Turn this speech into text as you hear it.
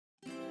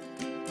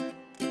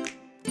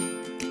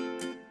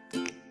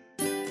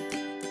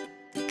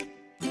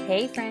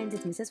Hey friends,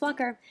 it's Mrs.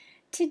 Walker.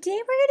 Today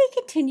we're going to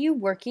continue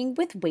working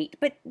with weight,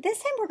 but this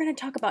time we're going to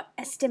talk about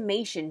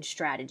estimation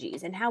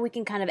strategies and how we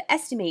can kind of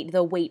estimate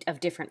the weight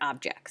of different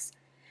objects.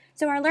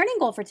 So our learning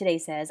goal for today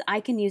says, I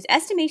can use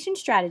estimation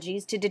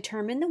strategies to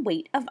determine the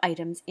weight of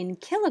items in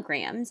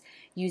kilograms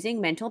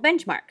using mental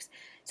benchmarks.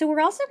 So we're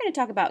also going to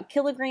talk about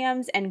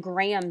kilograms and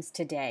grams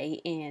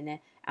today in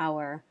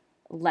our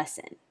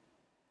lesson.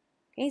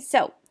 Okay,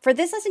 so for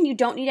this lesson you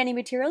don't need any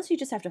materials, you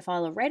just have to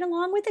follow right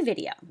along with the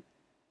video.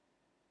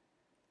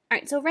 All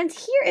right, so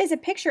friends, here is a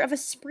picture of a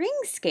spring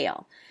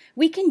scale.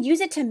 We can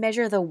use it to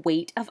measure the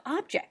weight of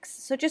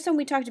objects. So just when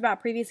we talked about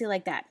previously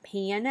like that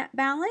pan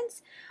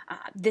balance,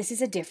 this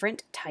is a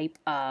different type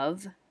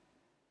of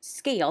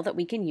scale that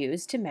we can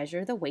use to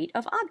measure the weight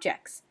of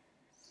objects.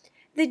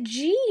 The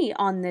G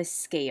on this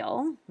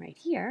scale, right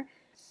here,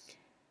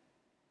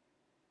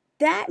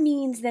 that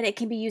means that it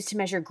can be used to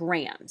measure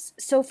grams.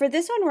 So for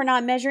this one, we're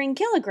not measuring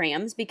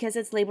kilograms because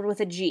it's labeled with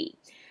a G.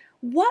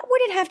 What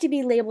would it have to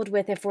be labeled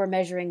with if we're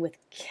measuring with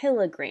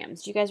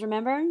kilograms? Do you guys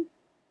remember?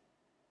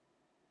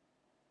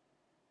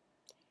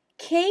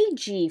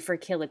 kg for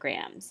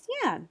kilograms.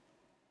 Yeah.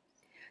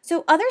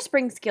 So other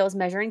spring scales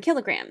measure in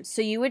kilograms.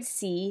 So you would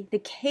see the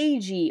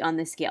kg on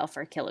the scale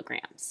for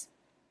kilograms.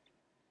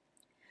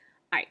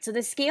 All right, so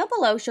the scale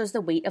below shows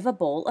the weight of a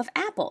bowl of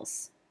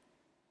apples.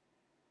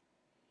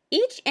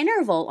 Each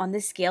interval on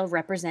this scale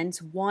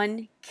represents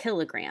 1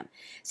 kilogram.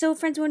 So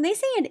friends, when they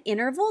say an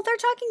interval, they're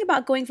talking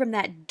about going from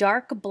that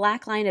dark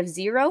black line of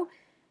 0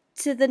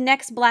 to the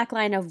next black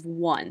line of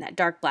 1, that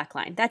dark black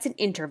line. That's an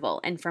interval.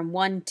 And from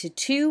 1 to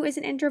 2 is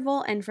an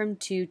interval, and from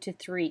 2 to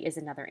 3 is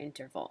another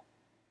interval.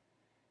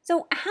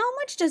 So how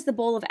much does the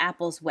bowl of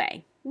apples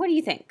weigh? What do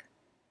you think?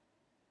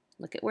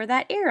 Look at where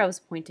that arrow's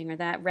pointing, or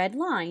that red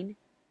line.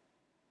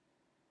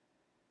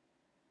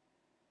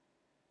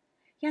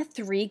 Yeah,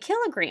 3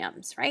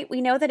 kilograms, right? We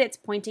know that it's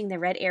pointing, the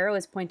red arrow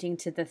is pointing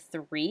to the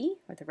 3,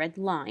 or the red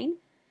line,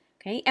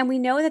 okay? And we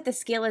know that the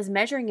scale is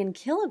measuring in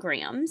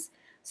kilograms,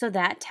 so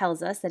that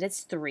tells us that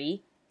it's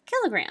 3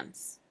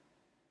 kilograms.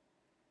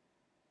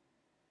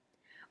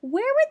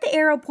 Where would the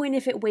arrow point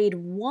if it weighed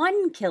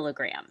 1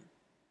 kilogram?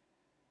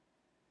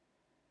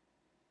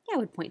 Yeah, it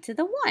would point to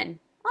the 1.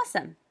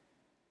 Awesome.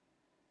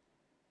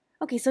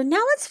 Okay, so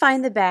now let's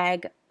find the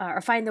bag,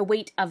 or find the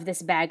weight of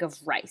this bag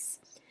of rice.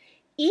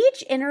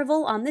 Each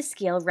interval on the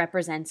scale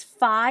represents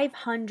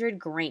 500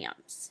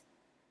 grams.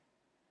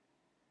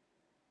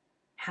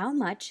 How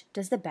much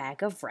does the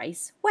bag of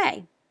rice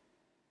weigh?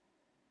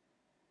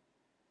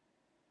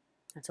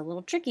 That's a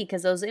little tricky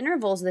because those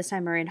intervals this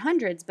time are in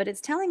hundreds, but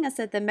it's telling us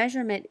that the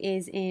measurement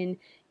is in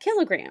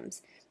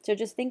kilograms. So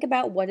just think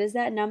about, what is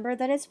that number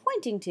that it's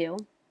pointing to?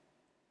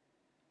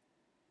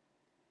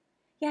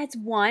 Yeah, it's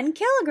 1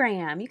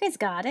 kilogram. You guys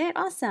got it?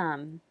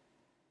 Awesome.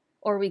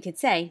 Or we could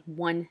say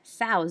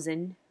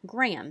 1,000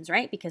 grams,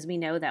 right? Because we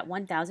know that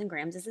 1,000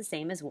 grams is the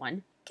same as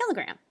 1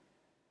 kilogram.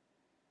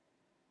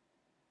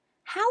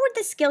 How would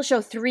the scale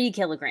show 3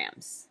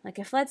 kilograms? Like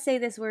if, let's say,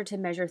 this were to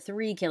measure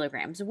 3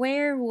 kilograms,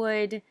 where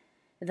would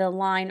the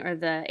line or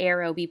the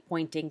arrow be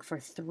pointing for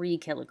 3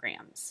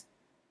 kilograms?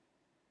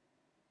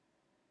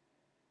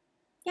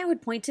 Yeah, it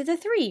would point to the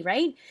 3,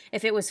 right?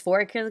 If it was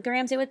 4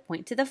 kilograms, it would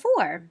point to the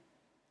 4.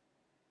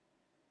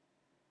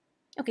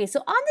 Okay, so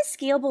on the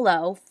scale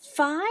below,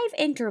 5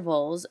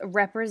 intervals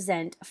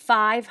represent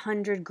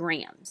 500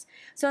 grams.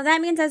 So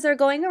that means as they're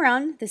going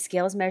around, the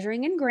scale is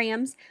measuring in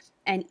grams,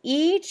 and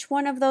each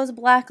one of those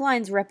black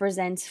lines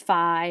represents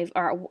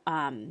all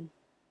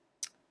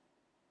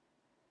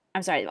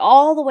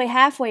the way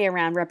halfway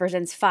around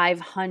represents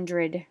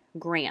 500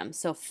 grams.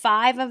 So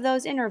 5 of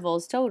those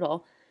intervals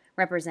total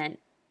represent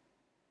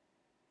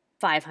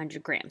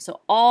 500 grams.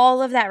 So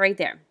all of that right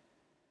there.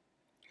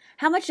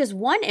 How much does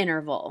one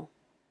interval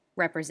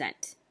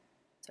represent?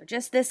 So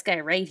just this guy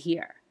right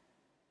here.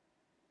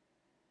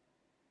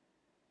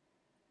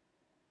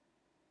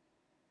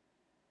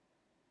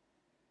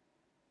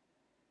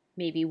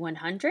 Maybe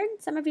 100,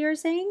 some of you are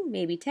saying,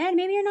 maybe 10,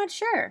 maybe you're not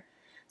sure.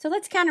 So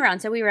let's count around.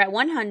 So we were at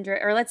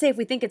 100, or let's say if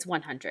we think it's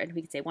 100,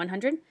 we could say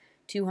 100,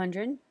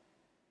 200,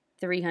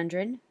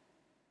 300,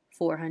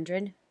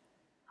 400,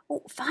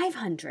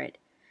 500.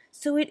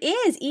 So it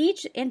is,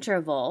 each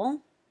interval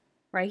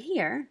right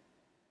here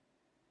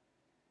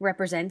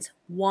represents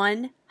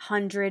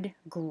 100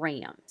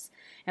 grams.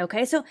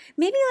 Okay, so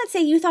maybe let's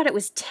say you thought it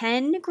was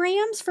 10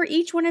 grams for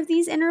each one of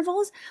these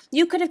intervals.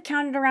 You could have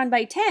counted around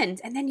by tens,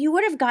 and then you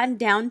would have gotten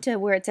down to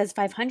where it says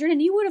 500, and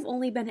you would have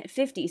only been at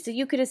 50. So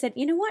you could have said,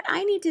 you know what,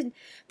 I need to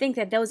think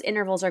that those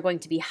intervals are going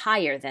to be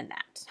higher than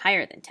that,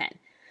 higher than 10.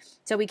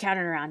 So we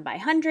counted around by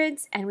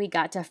hundreds, and we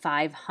got to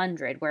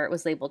 500, where it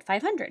was labeled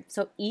 500.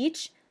 So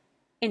each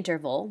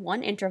interval,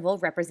 one interval,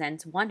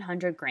 represents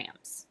 100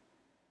 grams.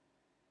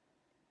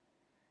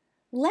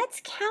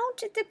 Let's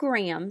count the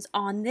grams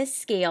on this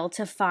scale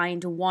to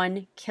find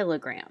 1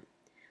 kilogram.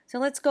 So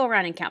let's go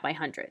around and count by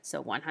hundreds. So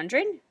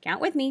 100,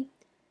 count with me,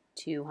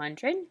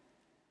 200,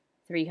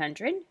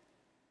 300,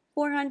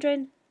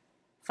 400,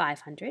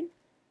 500,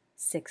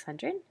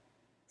 600,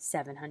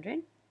 700,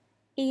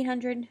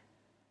 800,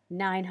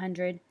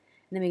 900, and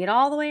then we get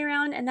all the way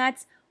around, and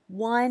that's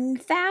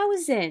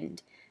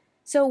 1,000.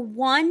 So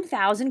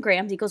 1,000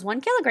 grams equals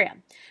 1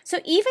 kilogram. So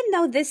even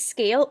though this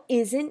scale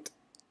isn't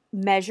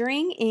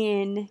measuring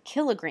in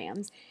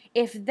kilograms,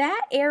 if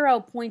that arrow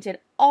pointed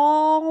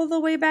all the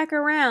way back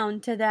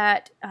around to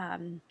that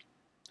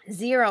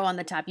 0 on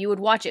the top, you would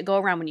watch it go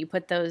around when you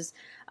put those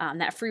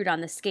that fruit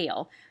on the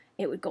scale.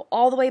 It would go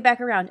all the way back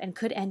around and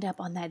could end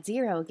up on that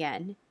 0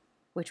 again,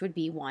 which would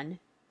be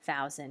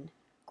 1,000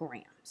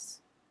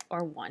 grams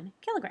or 1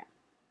 kilogram.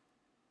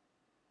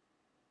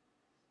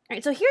 All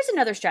right, so here's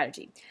another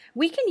strategy.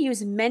 We can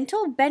use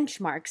mental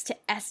benchmarks to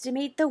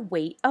estimate the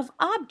weight of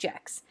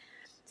objects.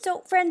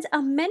 So friends,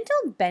 a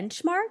mental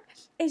benchmark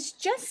is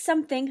just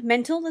something,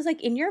 mental is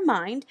like in your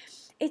mind,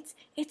 it's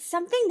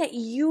something that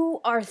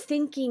you are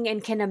thinking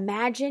and can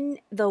imagine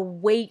the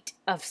weight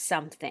of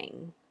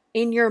something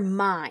in your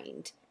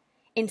mind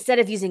instead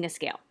of using a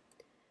scale.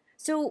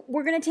 So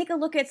we're going to take a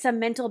look at some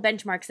mental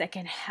benchmarks that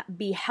can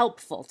be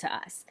helpful to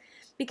us.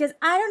 Because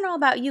I don't know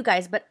about you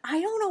guys, but I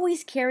don't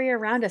always carry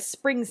around a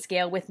spring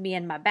scale with me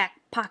in my back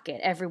pocket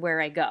everywhere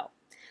I go.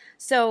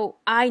 So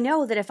I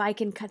know that if I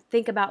can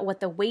think about what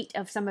the weight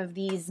of some of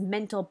these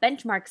mental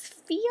benchmarks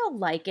feel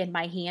like in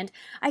my hand,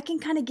 I can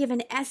kind of give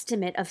an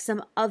estimate of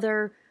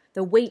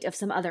the weight of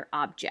some other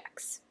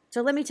objects.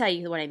 So let me tell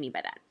you what I mean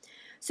by that.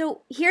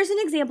 So here's an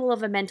example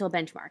of a mental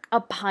benchmark,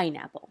 a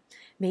pineapple.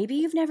 Maybe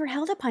you've never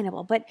held a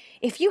pineapple, but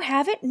if you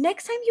have it,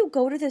 next time you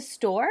go to the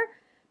store,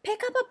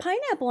 pick up a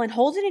pineapple and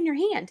hold it in your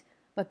hand.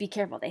 But be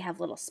careful, they have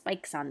little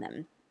spikes on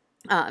them.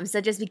 So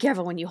just be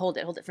careful when you hold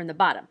it from the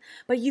bottom.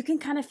 But you can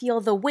kind of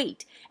feel the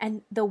weight.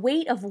 And the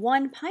weight of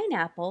one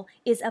pineapple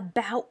is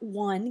about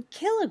 1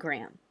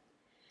 kilogram.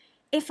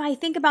 If I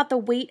think about the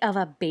weight of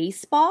a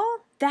baseball,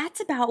 that's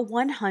about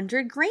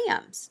 100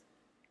 grams.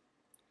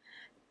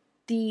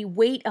 The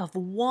weight of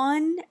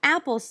one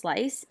apple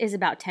slice is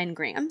about 10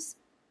 grams.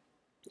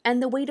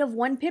 And the weight of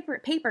one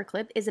paper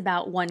clip is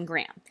about 1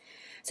 gram.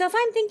 So if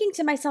I'm thinking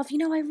to myself,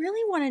 I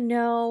really want to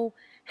know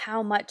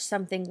how much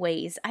something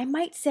weighs, I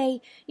might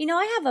say,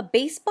 I have a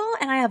baseball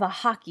and I have a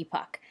hockey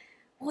puck.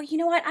 Well, you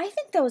know what? I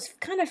think those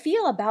kind of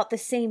feel about the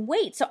same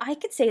weight. So I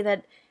could say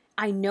that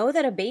I know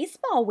that a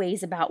baseball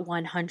weighs about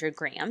 100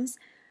 grams.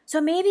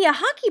 So maybe a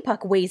hockey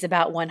puck weighs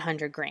about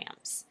 100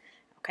 grams.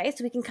 Okay,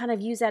 so we can kind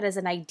of use that as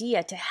an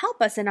idea to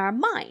help us in our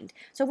mind.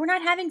 So we're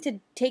not having to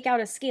take out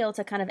a scale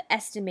to kind of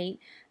estimate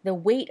the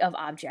weight of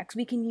objects.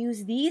 We can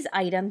use these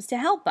items to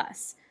help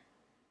us.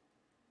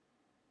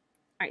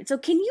 All right, so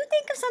can you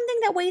think of something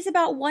that weighs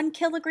about 1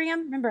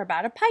 kilogram? Remember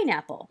about a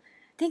pineapple.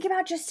 Think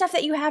about just stuff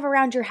that you have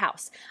around your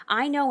house.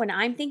 I know when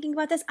I'm thinking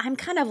about this, I'm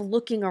kind of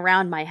looking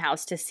around my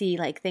house to see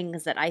like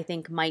things that I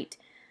think might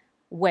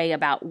weigh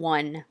about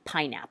 1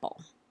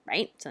 pineapple,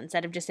 right? So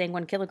instead of just saying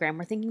 1 kilogram,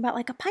 we're thinking about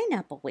like a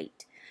pineapple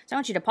weight. So I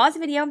want you to pause the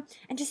video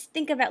and just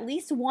think of at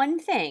least one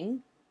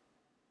thing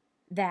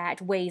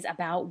that weighs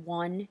about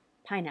 1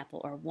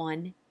 pineapple or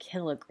 1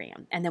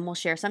 kilogram. And then we'll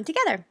share some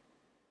together.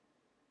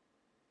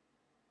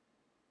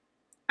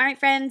 All right,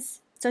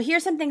 friends. So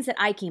here's some things that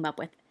I came up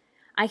with.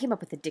 I came up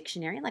with a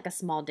dictionary, like a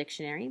small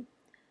dictionary.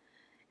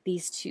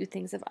 These 2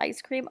 things of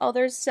ice cream. Oh,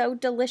 they're so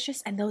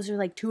delicious. And those are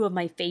like 2 of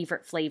my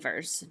favorite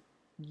flavors.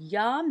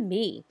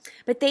 Yummy.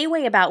 But they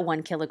weigh about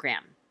 1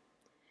 kilogram.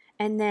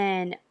 And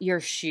then your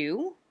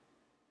shoe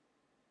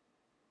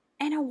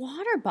and a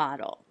water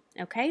bottle.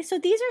 Okay, so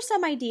these are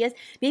some ideas.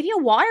 Maybe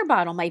a water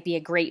bottle might be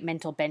a great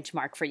mental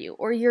benchmark for you,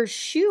 or your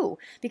shoe,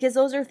 because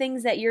those are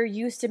things that you're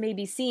used to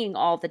maybe seeing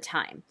all the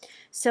time.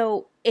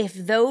 So if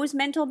those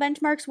mental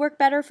benchmarks work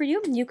better for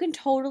you, you can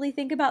totally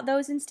think about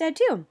those instead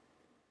too.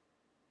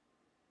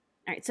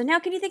 All right, so now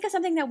can you think of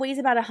something that weighs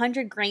about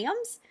 100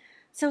 grams?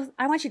 So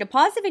I want you to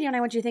pause the video and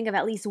I want you to think of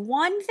at least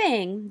one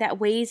thing that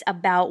weighs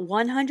about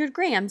 100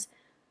 grams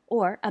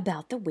or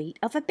about the weight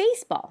of a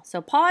baseball.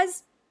 So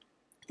pause.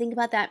 Think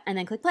about that and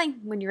then click play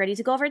when you're ready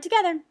to go over it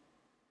together.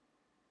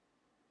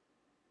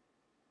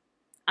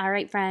 All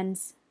right,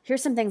 friends,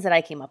 here's some things that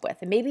I came up with.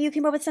 And maybe you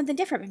came up with something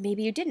different, but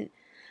maybe you didn't.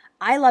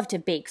 I love to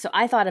bake, so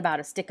I thought about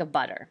a stick of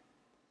butter.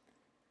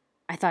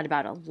 I thought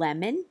about a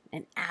lemon,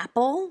 an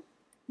apple,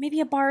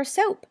 maybe a bar of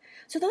soap.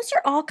 So those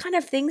are all kind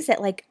of things that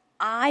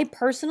I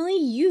personally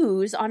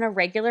use on a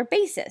regular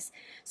basis.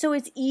 So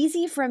it's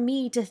easy for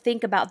me to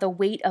think about the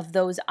weight of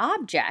those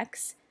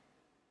objects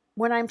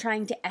when I'm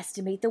trying to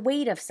estimate the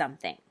weight of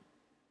something.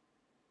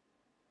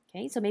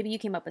 Okay, so maybe you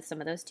came up with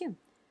some of those too.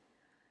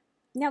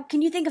 Now,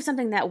 can you think of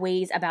something that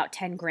weighs about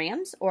 10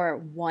 grams or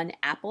 1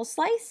 apple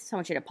slice? So I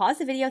want you to pause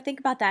the video, think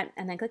about that,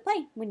 and then click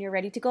play when you're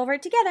ready to go over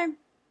it together.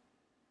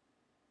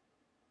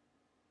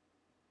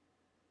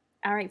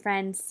 All right,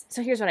 friends,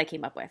 so here's what I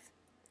came up with.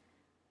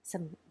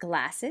 Some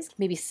glasses,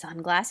 maybe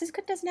sunglasses.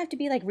 Doesn't have to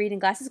be like reading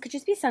glasses, could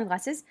just be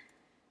sunglasses.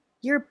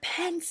 Your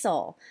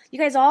pencil. You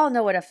guys all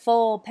know what a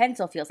full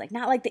pencil feels like.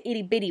 Not like the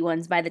itty bitty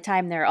ones by the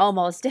time they're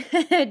almost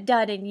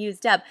done and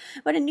used up.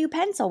 But a new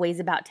pencil weighs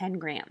about 10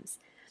 grams.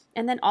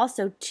 And then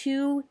also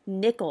 2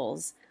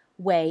 nickels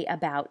weigh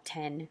about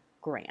 10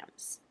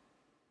 grams.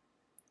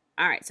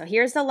 All right, so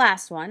here's the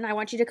last one. I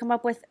want you to come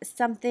up with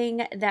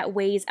something that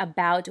weighs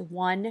about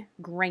 1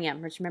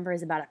 gram, which remember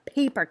is about a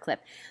paper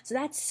clip. So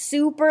that's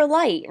super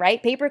light,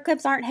 right? Paper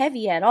clips aren't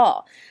heavy at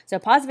all. So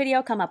pause the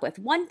video, come up with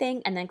one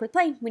thing, and then click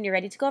play when you're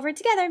ready to go over it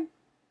together.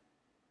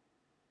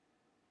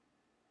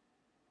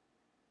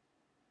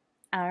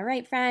 All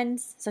right,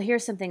 friends. So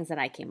here's some things that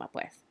I came up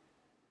with.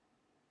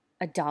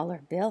 A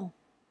dollar bill.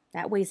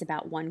 That weighs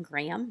about 1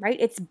 gram, right?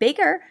 It's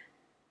bigger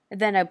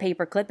than a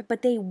paper clip,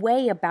 but they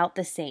weigh about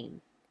the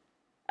same.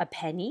 A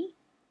penny,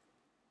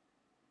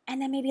 and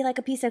then maybe like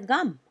a piece of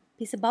gum,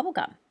 piece of bubble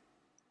gum.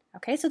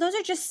 Okay, so those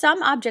are just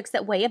some objects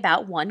that weigh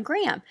about 1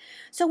 gram.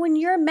 So when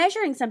you're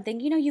measuring something,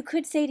 you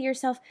could say to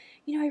yourself,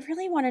 I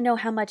really want to know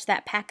how much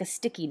that pack of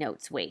sticky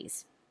notes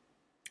weighs.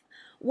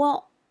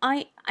 Well,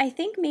 I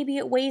think maybe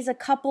it weighs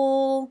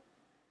the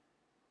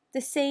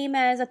same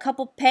as a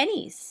couple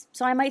pennies.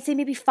 So I might say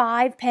maybe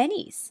 5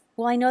 pennies.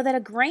 Well, I know that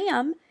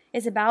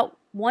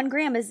 1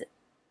 gram is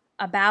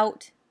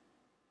about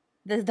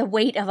the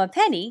weight of a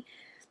penny.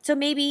 So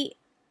maybe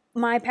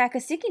my pack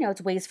of sticky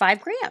notes weighs 5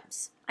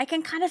 grams. I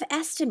can kind of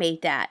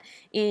estimate that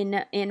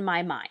in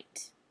my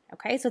mind.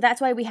 Okay, so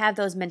that's why we have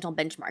those mental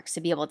benchmarks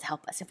to be able to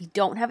help us. If we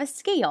don't have a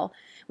scale,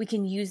 we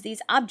can use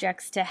these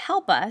objects to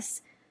help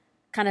us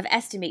kind of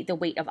estimate the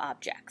weight of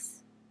objects.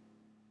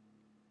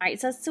 All right,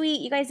 so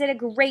sweet. You guys did a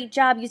great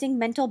job using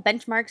mental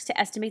benchmarks to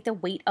estimate the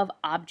weight of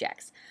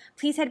objects.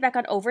 Please head back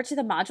on over to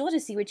the module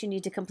to see what you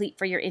need to complete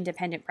for your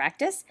independent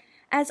practice.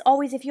 As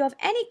always, if you have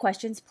any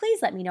questions,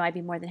 please let me know. I'd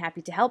be more than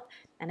happy to help.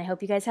 And I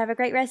hope you guys have a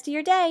great rest of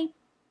your day.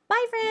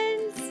 Bye,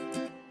 friends.